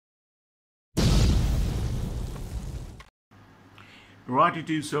Right,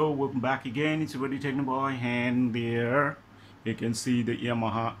 YouTube, so welcome back again. It's your buddy Technoboy, and there you can see the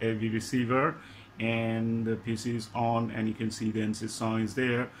Yamaha AV receiver and the PC is on, and you can see the NC song is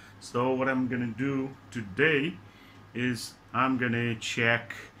there. So what I'm gonna do today is I'm gonna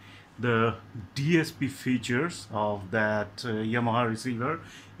check the DSP features of that Yamaha receiver.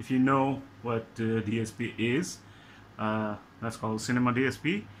 If you know what DSP is, that's called Cinema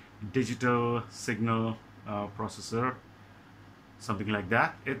DSP, digital signal processor, something like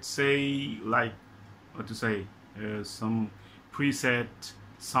that. It's a, like, what to say, some preset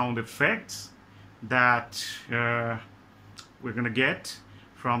sound effects that we're gonna get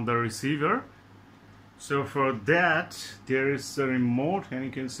from the receiver. So for that there is a remote, and you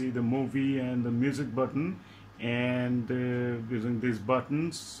can see the movie and the music button, and using these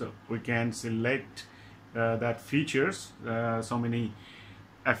buttons so we can select that features. So many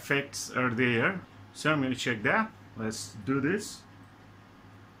effects are there, so I'm going to check that. Let's do this.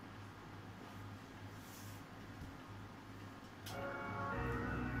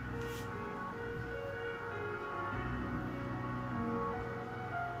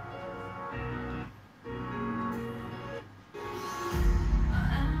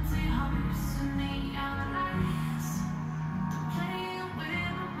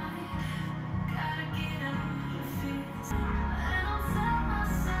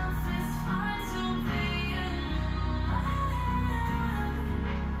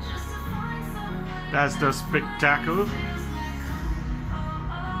 That's the spectacle.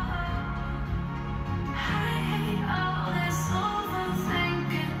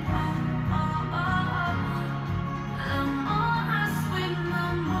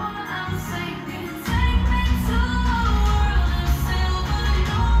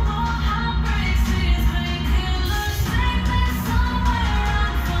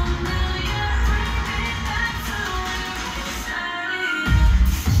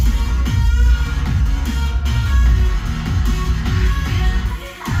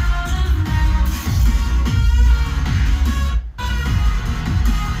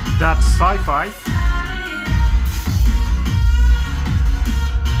 That's sci-fi.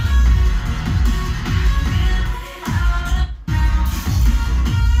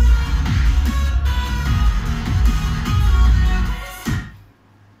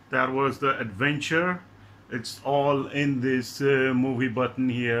 That was the adventure. It's all in this movie button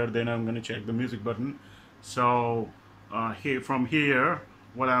here. Then I'm gonna check the music button. So from here,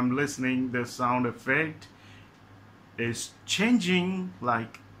 what I'm listening, the sound effect is changing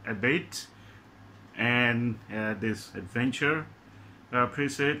like a bit, and this adventure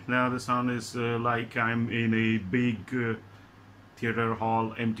preset. Now the sound is like I'm in a big theater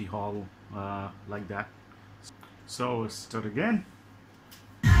hall, empty hall, like that. So let's start again.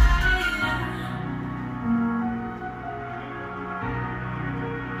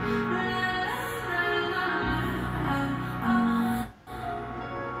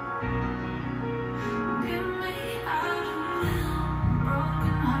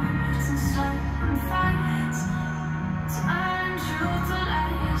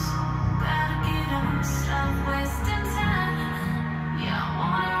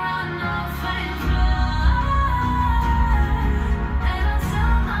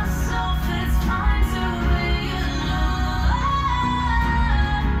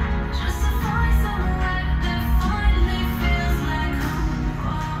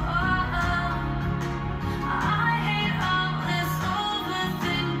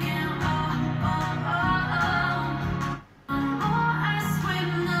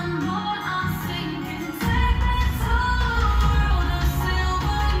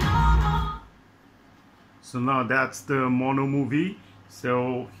 So now that's the mono movie.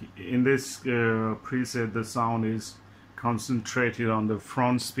 So in this preset, the sound is concentrated on the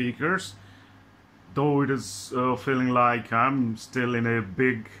front speakers, though it is feeling like I'm still in a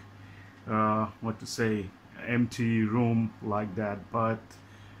big what to say, empty room like that, but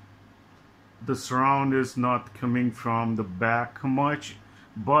the surround is not coming from the back much,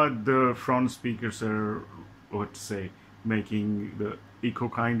 but the front speakers are, what to say, making the echo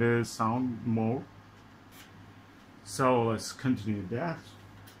kind of sound more. So let's continue that.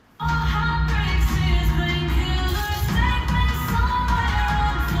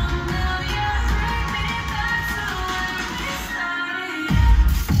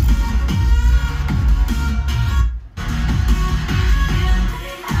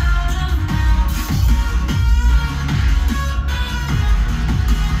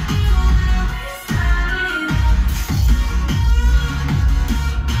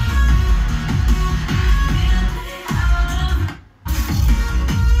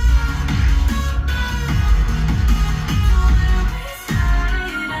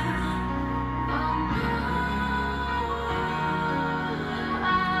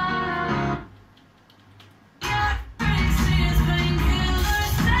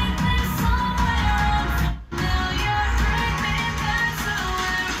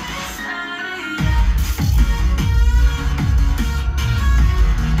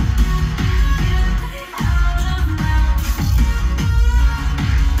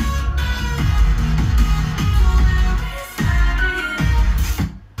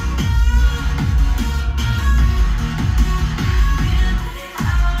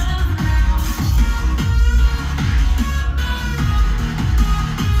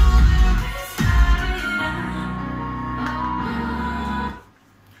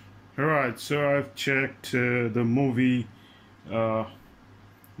 Alright, so I've checked the movie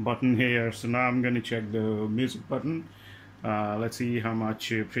button here, so now I'm going to check the music button. Let's see how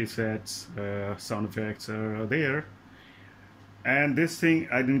much presets, sound effects are there. And this thing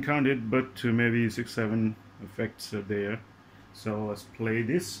I didn't count it, but maybe 6-7 effects are there. So let's play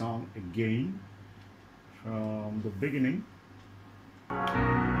this song again from the beginning.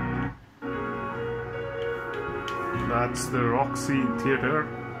 That's the Roxy Theater.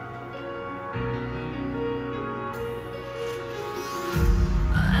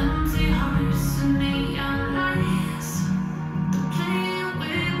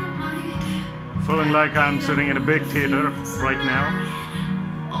 Feeling like I'm sitting in a big theater right now.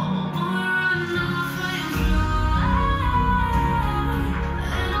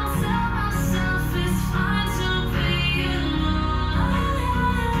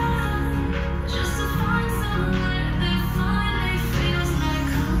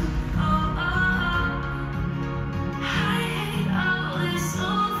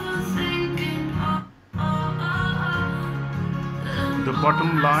 The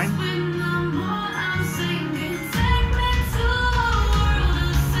bottom line.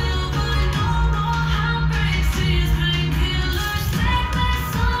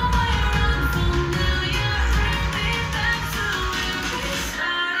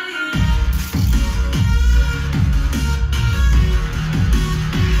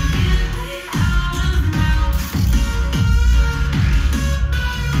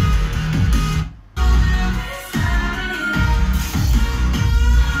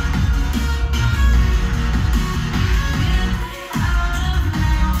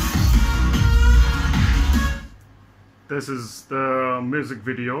 This is the music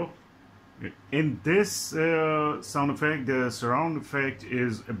video. In this sound effect, the surround effect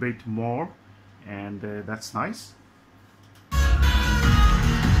is a bit more, and that's nice.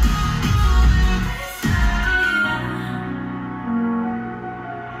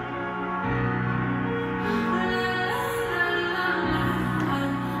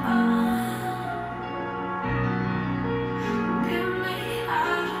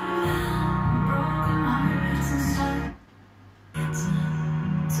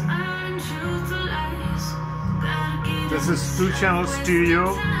 This is 2-channel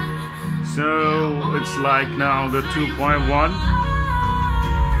stereo, so it's like now the 2.1.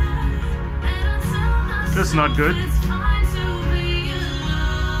 That's not good.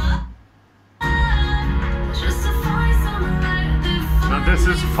 So this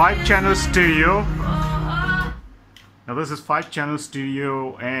is 5-channel stereo. Now this is 5-channel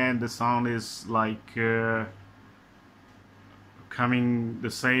stereo, and the sound is like coming the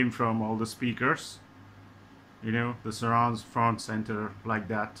same from all the speakers. You know, the surrounds, front, center, like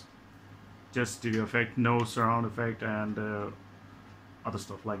that. Just stereo effect, no surround effect, and other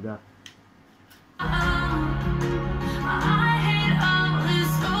stuff like that.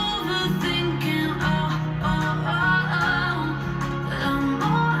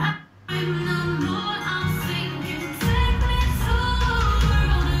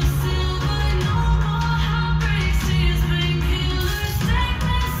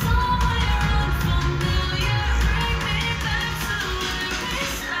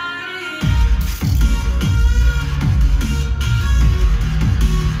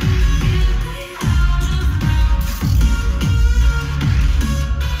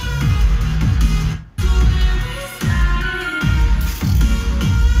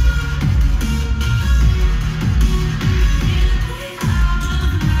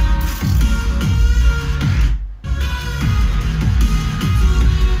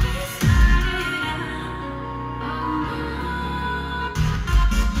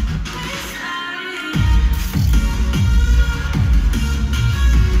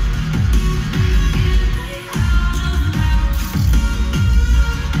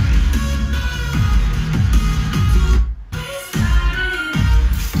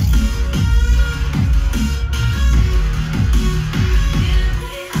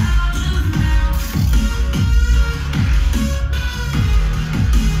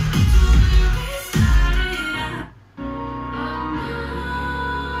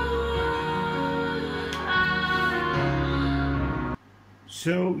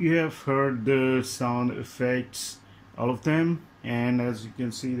 So you have heard the sound effects, all of them, and as you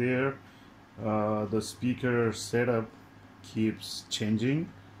can see there, the speaker setup keeps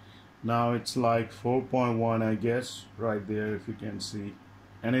changing. Now it's like 4.1, I guess, right there if you can see,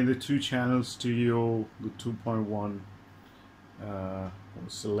 and in the 2-channel stereo, the 2.1 was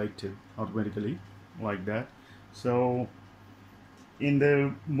selected automatically like that. So in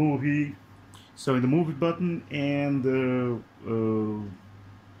the movie button and the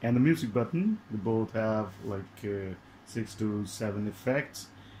and the music button. They both have like 6 to 7 effects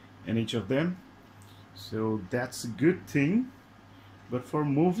in each of them, so that's a good thing. But for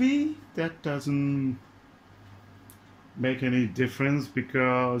movie, that doesn't make any difference,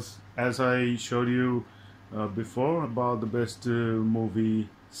 because as I showed you before about the best movie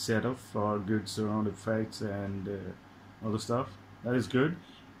setup for good surround effects and other stuff, that is good.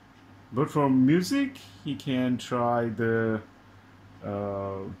 But for music, you can try the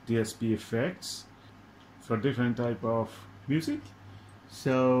DSP effects for different type of music.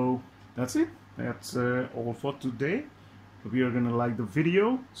 So that's it. That's all for today. Hope you're gonna like the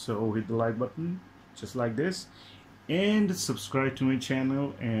video, so hit the like button just like this and subscribe to my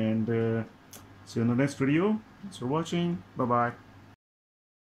channel, and see you in the next video. Thanks for watching. Bye bye.